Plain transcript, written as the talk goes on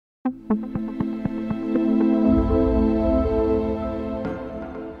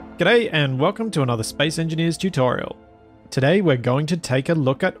G'day and welcome to another Space Engineers tutorial. Today we're going to take a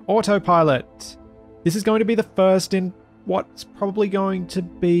look at Autopilot. This is going to be the first in what's probably going to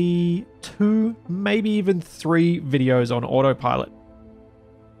be 2, maybe even 3 videos on Autopilot.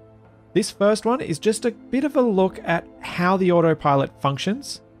 This first one is just a bit of a look at how the Autopilot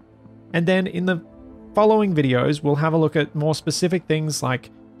functions, and then in the following videos we'll have a look at more specific things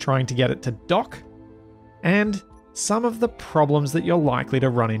like trying to get it to dock, and some of the problems that you're likely to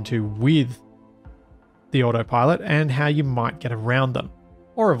run into with the Autopilot and how you might get around them,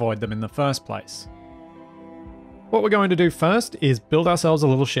 or avoid them in the first place. What we're going to do first is build ourselves a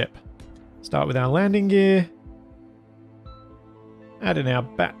little ship. Start with our landing gear, add in our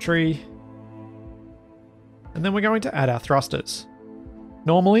battery, and then we're going to add our thrusters.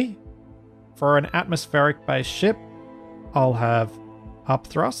 Normally, for an atmospheric-based ship, I'll have up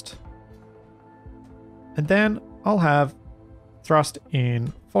thrust, and then I'll have thrust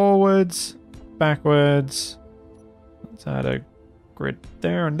in forwards, backwards. Let's add a grid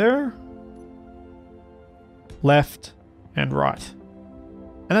there and there. Left and right.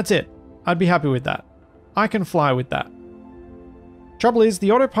 And that's it. I'd be happy with that. I can fly with that. Trouble is,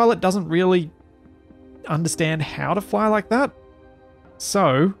 the Autopilot doesn't really understand how to fly like that.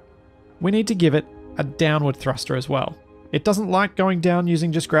 So we need to give it a downward thruster as well. It doesn't like going down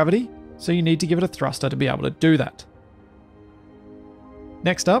using just gravity, so you need to give it a thruster to be able to do that.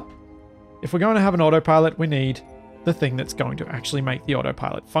 Next up, if we're going to have an autopilot, we need the thing that's going to actually make the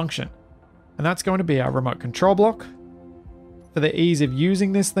autopilot function. And that's going to be our remote control block. For the ease of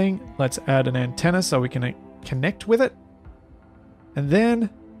using this thing, let's add an antenna so we can connect with it. And then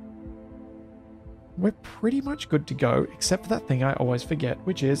we're pretty much good to go, except for that thing I always forget,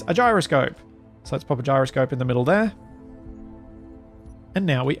 which is a gyroscope. So let's pop a gyroscope in the middle there. And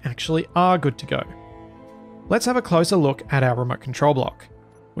now we actually are good to go. Let's have a closer look at our remote control block.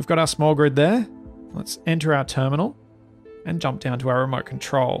 We've got our small grid there. Let's enter our terminal and jump down to our remote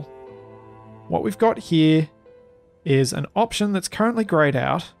control. What we've got here is an option that's currently grayed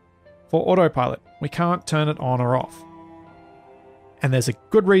out for autopilot. We can't turn it on or off. And there's a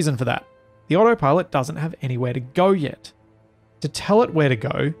good reason for that. The autopilot doesn't have anywhere to go yet. To tell it where to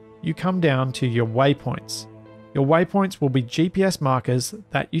go, you come down to your waypoints. Your waypoints will be GPS markers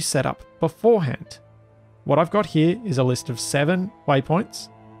that you set up beforehand. What I've got here is a list of 7 waypoints.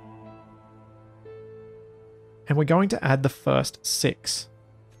 And we're going to add the first 6.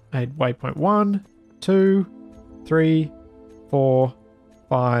 I had waypoint 1, 2, 3, 4,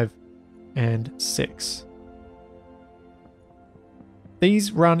 5, and 6.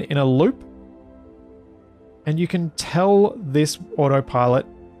 These run in a loop, and you can tell this autopilot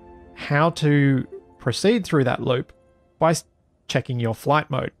how to proceed through that loop by checking your flight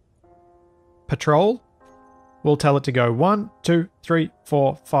mode. Patrol will tell it to go 1, 2, 3,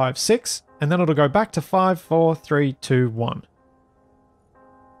 4, 5, 6, and then it'll go back to 5, 4, 3, 2, 1.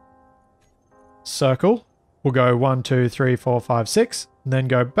 Circle will go 1, 2, 3, 4, 5, 6, and then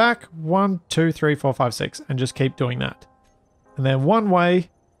go back 1, 2, 3, 4, 5, 6, and just keep doing that. And then one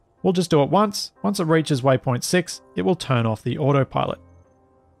way, we'll just do it once. Once it reaches waypoint 6, it will turn off the autopilot.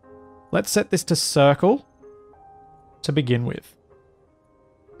 Let's set this to circle to begin with.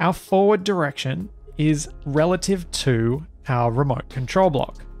 Our forward direction is relative to our remote control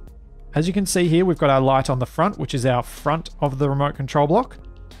block. As you can see here, we've got our light on the front, which is our front of the remote control block.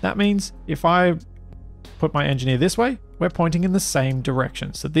 That means if I put my engineer this way, we're pointing in the same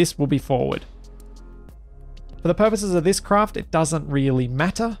direction. So this will be forward. For the purposes of this craft, it doesn't really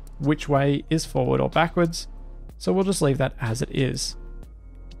matter which way is forward or backwards. So we'll just leave that as it is.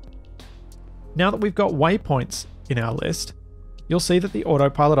 Now that we've got waypoints in our list, you'll see that the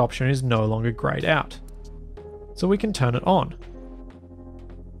autopilot option is no longer grayed out. So we can turn it on.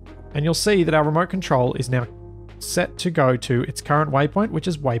 And you'll see that our remote control is now set to go to its current waypoint, which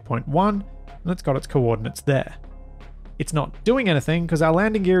is waypoint 1, and it's got its coordinates there. It's not doing anything because our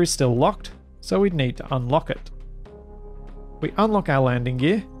landing gear is still locked, so we'd need to unlock it. We unlock our landing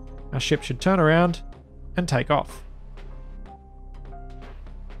gear, our ship should turn around and take off.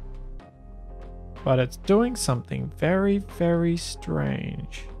 But it's doing something very, very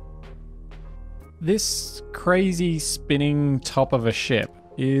strange. This crazy spinning top of a ship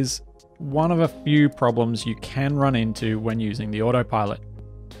is one of a few problems you can run into when using the autopilot.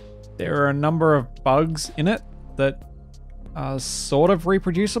 There are a number of bugs in it that are sort of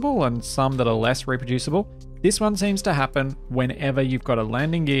reproducible and some that are less reproducible. This one seems to happen whenever you've got a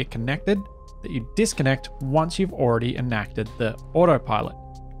landing gear connected that you disconnect once you've already enacted the autopilot.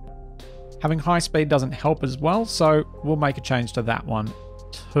 Having high speed doesn't help as well, so we'll make a change to that one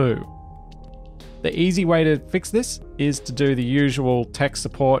 2. The easy way to fix this is to do the usual tech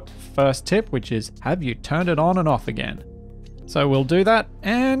support first tip, which is have you turned it on and off again. So we'll do that,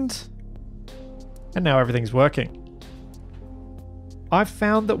 and now everything's working. I've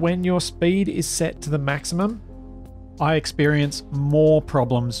found that when your speed is set to the maximum, I experience more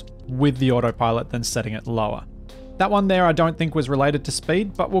problems with the autopilot than setting it lower. That one there I don't think was related to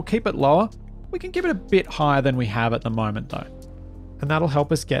speed, but we'll keep it lower. We can keep it a bit higher than we have at the moment though. And that'll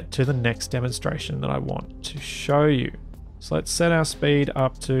help us get to the next demonstration that I want to show you. So let's set our speed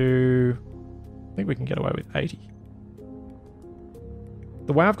up to, I think we can get away with 80.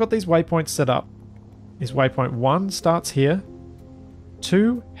 The way I've got these waypoints set up is waypoint 1 starts here,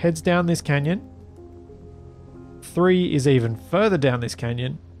 2 heads down this canyon, 3 is even further down this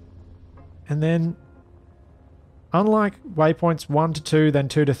canyon, and then unlike waypoints 1 to 2, then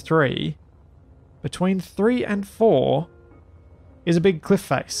 2 to 3, between 3 and 4 is a big cliff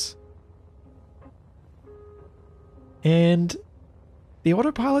face. And the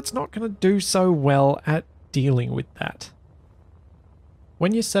autopilot's not going to do so well at dealing with that.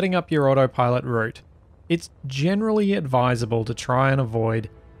 When you're setting up your autopilot route, it's generally advisable to try and avoid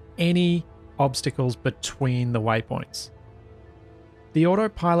any obstacles between the waypoints. The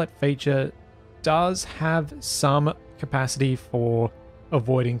autopilot feature does have some capacity for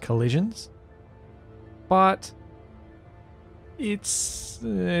avoiding collisions, but it's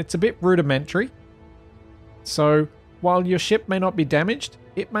a bit rudimentary. So while your ship may not be damaged,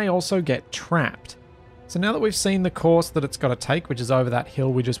 it may also get trapped. So now that we've seen the course that it's got to take, which is over that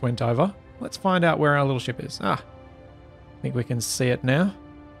hill we just went over, let's find out where our little ship is. I think we can see it now.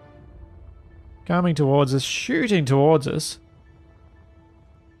 Coming towards us, shooting towards us.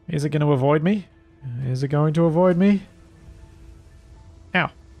 Is it going to avoid me? Is it going to avoid me? Ow.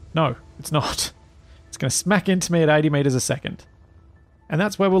 No, it's not. It's going to smack into me at 80 meters a second. And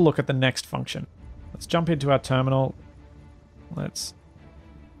that's where we'll look at the next function. Let's jump into our terminal. Let's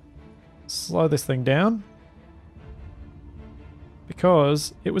slow this thing down,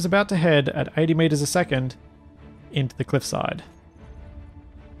 because it was about to head at 80 meters a second into the cliffside.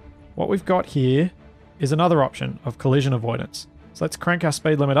 What we've got here is another option of collision avoidance. So let's crank our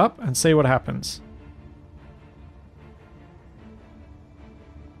speed limit up and see what happens.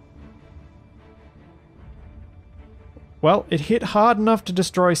 Well, it hit hard enough to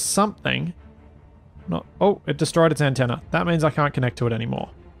destroy something. Oh, it destroyed its antenna. That means I can't connect to it anymore.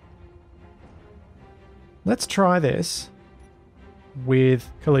 Let's try this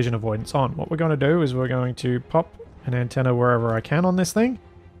with collision avoidance on. What we're going to do is we're going to pop an antenna wherever I can on this thing,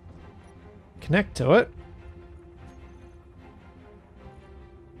 connect to it,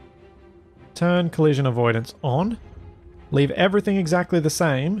 turn collision avoidance on, leave everything exactly the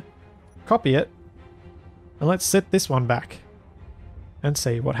same, copy it, and let's set this one back and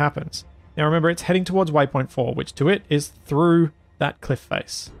see what happens. Now remember, it's heading towards waypoint 4, which to it is through that cliff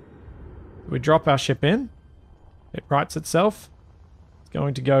face. We drop our ship in, it rights itself, it's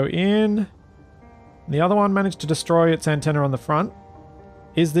going to go in. The other one managed to destroy its antenna on the front.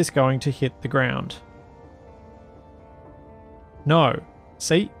 Is this going to hit the ground? No.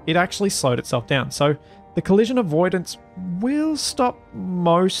 See, it actually slowed itself down. So the collision avoidance will stop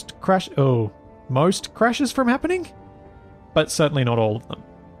most crashes from happening, but certainly not all of them.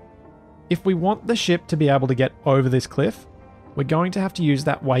 If we want the ship to be able to get over this cliff, we're going to have to use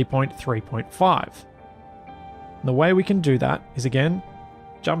that waypoint 3.5. And the way we can do that is, again,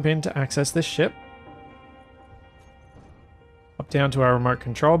 jump in to access this ship. Up down to our remote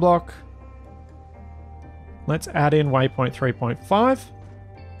control block. Let's add in waypoint 3.5.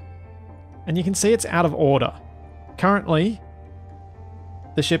 And you can see it's out of order. Currently,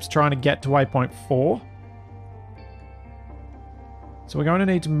 the ship's trying to get to waypoint 4. So we're going to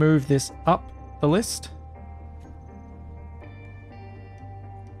need to move this up the list.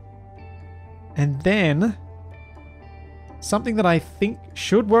 And then, something that I think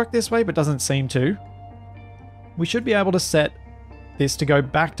should work this way but doesn't seem to, we should be able to set this to go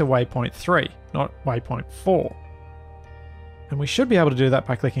back to waypoint 3, not waypoint 4. And we should be able to do that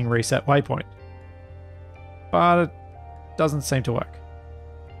by clicking reset waypoint. But it doesn't seem to work.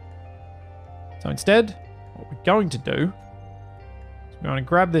 So instead, what we're going to do is we're going to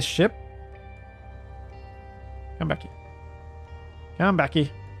grab this ship. Come back here. Come back here.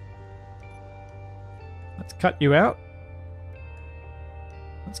 Let's cut you out.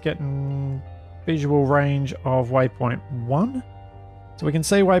 Let's get in visual range of waypoint 1. So we can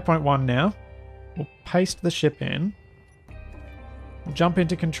see waypoint 1 now. We'll paste the ship in. We'll jump in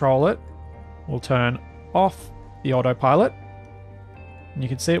to control it. We'll turn off the autopilot. And you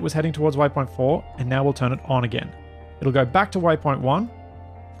can see it was heading towards waypoint 4, and now we'll turn it on again. It'll go back to waypoint 1,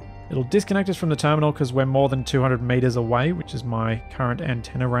 It'll disconnect us from the terminal because we're more than 200 meters away, which is my current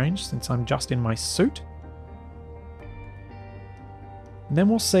antenna range since I'm just in my suit. And then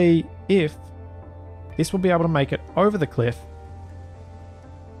we'll see if this will be able to make it over the cliff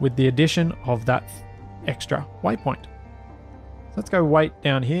with the addition of that extra waypoint. So let's go wait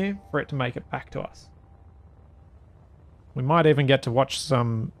down here for it to make it back to us. We might even get to watch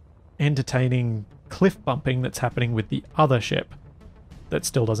some entertaining cliff bumping that's happening with the other ship that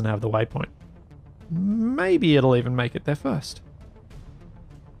still doesn't have the waypoint. Maybe it'll even make it there first.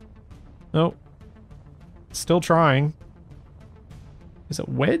 No. Still trying. Is it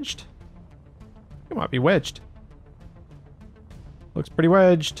wedged? It might be wedged. Looks pretty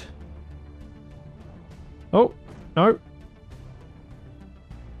wedged. Oh, no.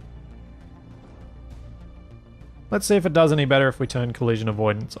 Let's see if it does any better if we turn collision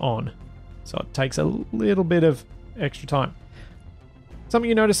avoidance on. So it takes a little bit of extra time. Something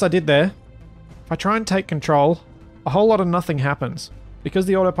you notice I did there, if I try and take control, a whole lot of nothing happens. Because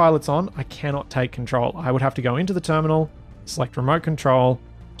the autopilot's on, I cannot take control. I would have to go into the terminal, select remote control,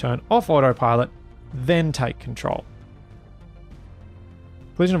 turn off autopilot, then take control.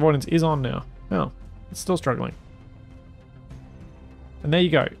 Collision avoidance is on now. Oh, it's still struggling. And there you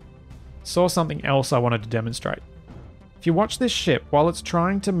go. Saw something else I wanted to demonstrate. If you watch this ship, while it's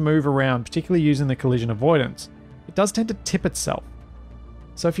trying to move around, particularly using the collision avoidance, it does tend to tip itself.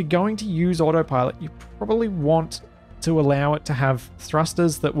 So if you're going to use autopilot, you probably want to allow it to have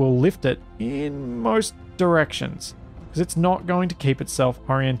thrusters that will lift it in most directions, because it's not going to keep itself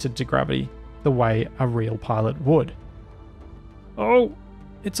oriented to gravity the way a real pilot would. Oh,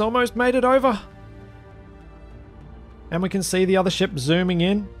 it's almost made it over. And we can see the other ship zooming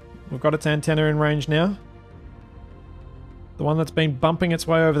in. We've got its antenna in range now. The one that's been bumping its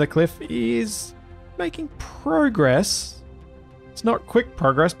way over the cliff is making progress. It's not quick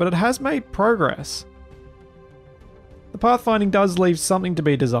progress, but it has made progress. The pathfinding does leave something to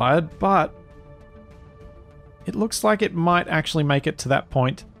be desired, but it looks like it might actually make it to that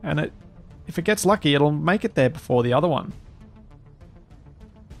point, and if it gets lucky, it'll make it there before the other one.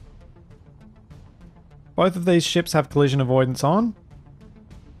 Both of these ships have collision avoidance on.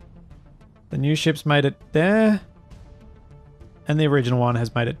 The new ship's made it there, and the original one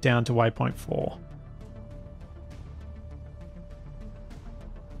has made it down to waypoint 4.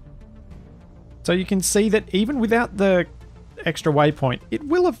 So you can see that even without the extra waypoint, it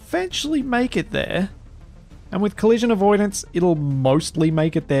will eventually make it there. And with collision avoidance, it'll mostly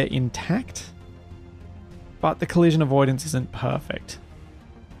make it there intact. But the collision avoidance isn't perfect.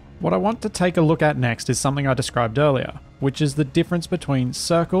 What I want to take a look at next is something I described earlier, which is the difference between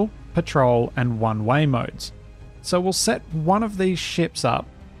circle, patrol, and one-way modes. So we'll set one of these ships up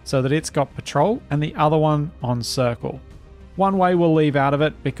so that it's got patrol and the other one on circle. One way we'll leave out of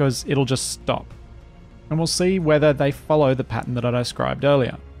it because it'll just stop. And we'll see whether they follow the pattern that I described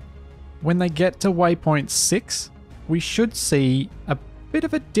earlier. When they get to waypoint 6, we should see a bit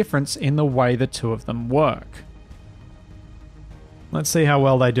of a difference in the way the two of them work. Let's see how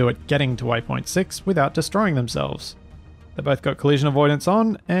well they do at getting to waypoint 6 without destroying themselves. They both got collision avoidance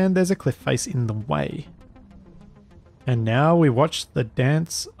on, and there's a cliff face in the way. And now we watch the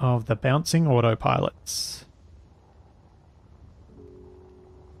dance of the bouncing autopilots.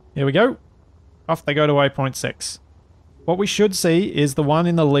 Here we go. Off they go to waypoint 6. What we should see is the one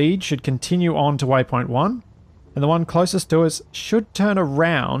in the lead should continue on to waypoint 1, and the one closest to us should turn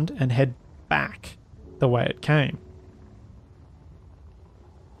around and head back the way it came.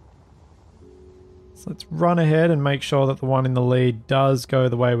 So let's run ahead and make sure that the one in the lead does go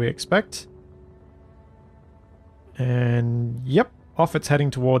the way we expect. And yep, off it's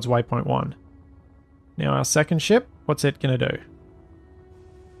heading towards waypoint 1. Now our second ship, what's it going to do?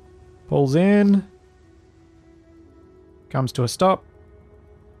 Pulls in, comes to a stop,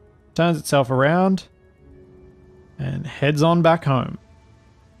 turns itself around, and heads on back home.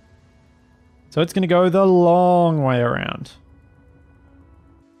 So it's going to go the long way around.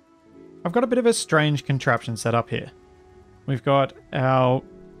 I've got a bit of a strange contraption set up here. We've got our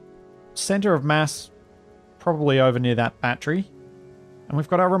center of mass probably over near that battery, and we've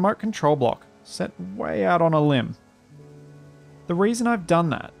got our remote control block set way out on a limb. The reason I've done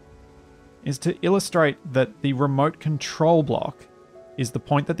that is to illustrate that the remote control block is the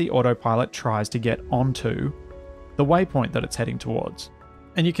point that the autopilot tries to get onto the waypoint that it's heading towards.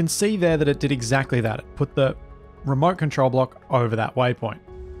 And you can see there that it did exactly that. It put the remote control block over that waypoint.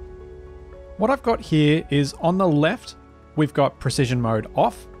 What I've got here is on the left, we've got precision mode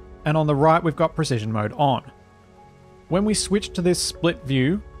off, and on the right, we've got precision mode on. When we switched to this split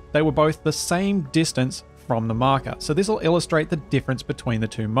view, they were both the same distance from the marker. So this will illustrate the difference between the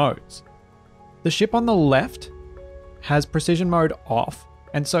two modes. The ship on the left has precision mode off,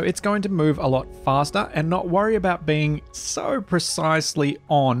 and so it's going to move a lot faster and not worry about being so precisely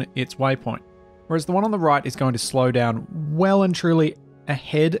on its waypoint. Whereas the one on the right is going to slow down well and truly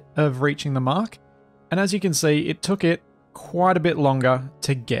ahead of reaching the mark. And as you can see, it took it quite a bit longer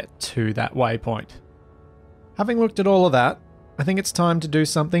to get to that waypoint. Having looked at all of that, I think it's time to do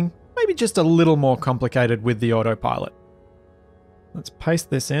something maybe just a little more complicated with the autopilot. Let's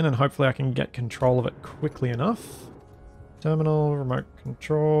paste this in and hopefully I can get control of it quickly enough. Terminal, remote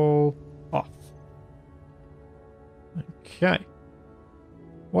control, off. Okay.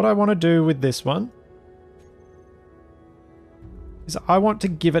 What I want to do with this one is I want to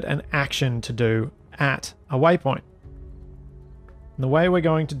give it an action to do at a waypoint. And the way we're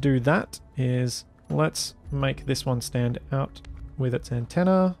going to do that is let's make this one stand out with its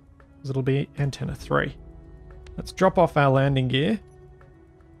antenna, because it'll be antenna 3. Let's drop off our landing gear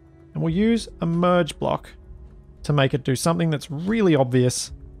and we'll use a merge block to make it do something that's really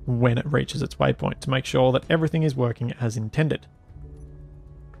obvious when it reaches its waypoint to make sure that everything is working as intended.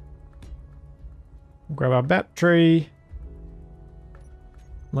 Grab our battery.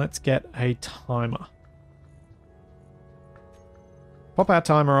 Let's get a timer. Pop our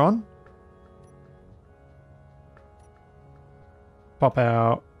timer on. Pop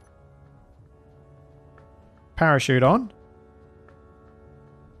our parachute on.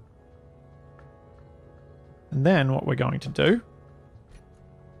 And then what we're going to do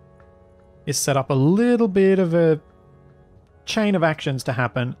is set up a little bit of a chain of actions to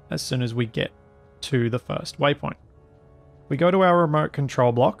happen as soon as we get to the first waypoint. We go to our remote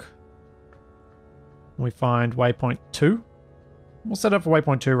control block. We find waypoint 2. We'll set up for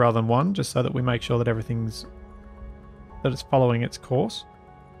waypoint 2 rather than 1, just so that we make sure that it's following its course.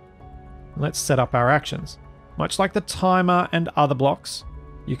 Let's set up our actions. Much like the timer and other blocks,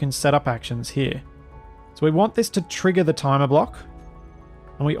 you can set up actions here. So we want this to trigger the timer block,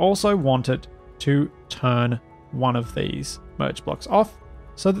 and we also want it to turn one of these merge blocks off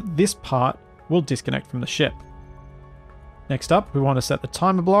so that this part will disconnect from the ship. Next up, we want to set the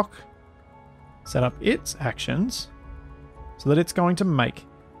timer block, set up its actions so that it's going to make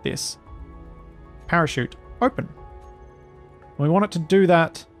this parachute open. We want it to do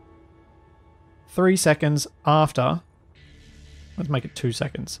that 3 seconds after, let's make it 2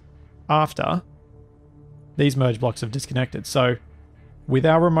 seconds, after these merge blocks have disconnected. So with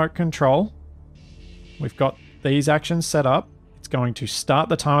our remote control, we've got these actions set up. It's going to start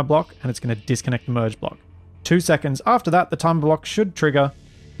the timer block and it's going to disconnect the merge block. 2 seconds after that, the timer block should trigger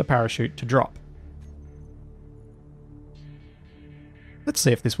the parachute to drop. Let's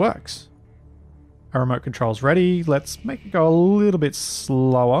see if this works. Our remote control's ready. Let's make it go a little bit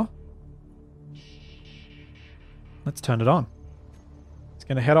slower. Let's turn it on. It's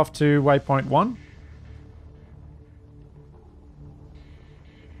going to head off to waypoint 1.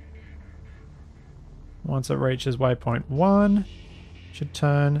 Once it reaches waypoint 1, it should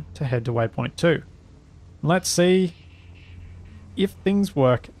turn to head to waypoint 2. Let's see if things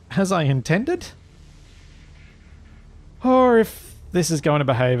work as I intended, or if this is going to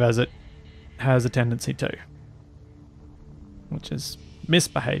behave as it has a tendency to, which is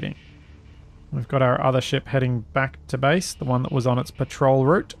misbehaving. We've got our other ship heading back to base, the one that was on its patrol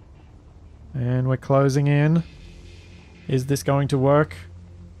route, and we're closing in. Is this going to work,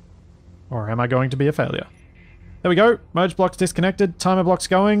 or am I going to be a failure? There we go. Merge block's disconnected, timer block's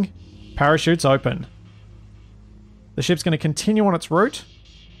going, parachute's open. The ship's going to continue on its route.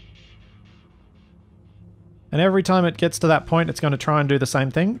 And every time it gets to that point, it's going to try and do the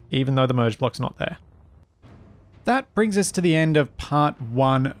same thing, even though the merge block's not there. That brings us to the end of part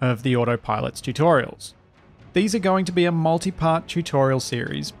 1 of the Autopilot's tutorials. These are going to be a multi-part tutorial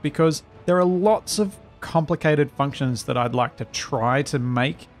series because there are lots of complicated functions that I'd like to try to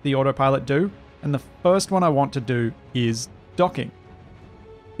make the Autopilot do, and the first one I want to do is docking.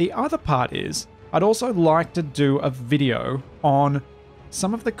 The other part is I'd also like to do a video on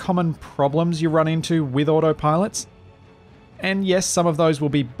some of the common problems you run into with autopilots. And yes, some of those will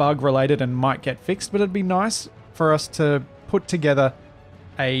be bug related and might get fixed, but it'd be nice for us to put together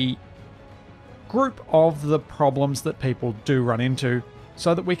a group of the problems that people do run into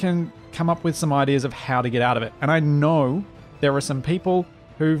so that we can come up with some ideas of how to get out of it. And I know there are some people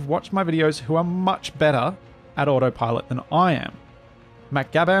who've watched my videos who are much better at autopilot than I am.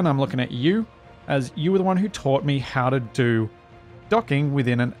 Matt Gaban, I'm looking at you, as you were the one who taught me how to do docking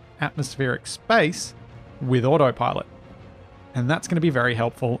within an atmospheric space with autopilot. And that's going to be very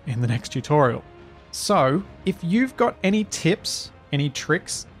helpful in the next tutorial. So if you've got any tips any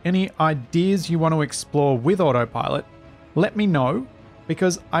tricks, any ideas you want to explore with Autopilot, let me know,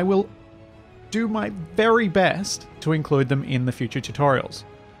 because I will do my very best to include them in the future tutorials.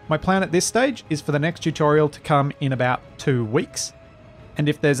 My plan at this stage is for the next tutorial to come in about 2 weeks, and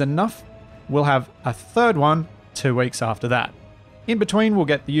if there's enough, we'll have a third one 2 weeks after that. In between, we'll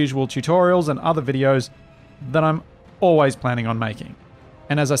get the usual tutorials and other videos that I'm always planning on making.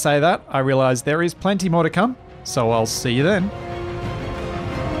 And as I say that, I realize there is plenty more to come, so I'll see you then.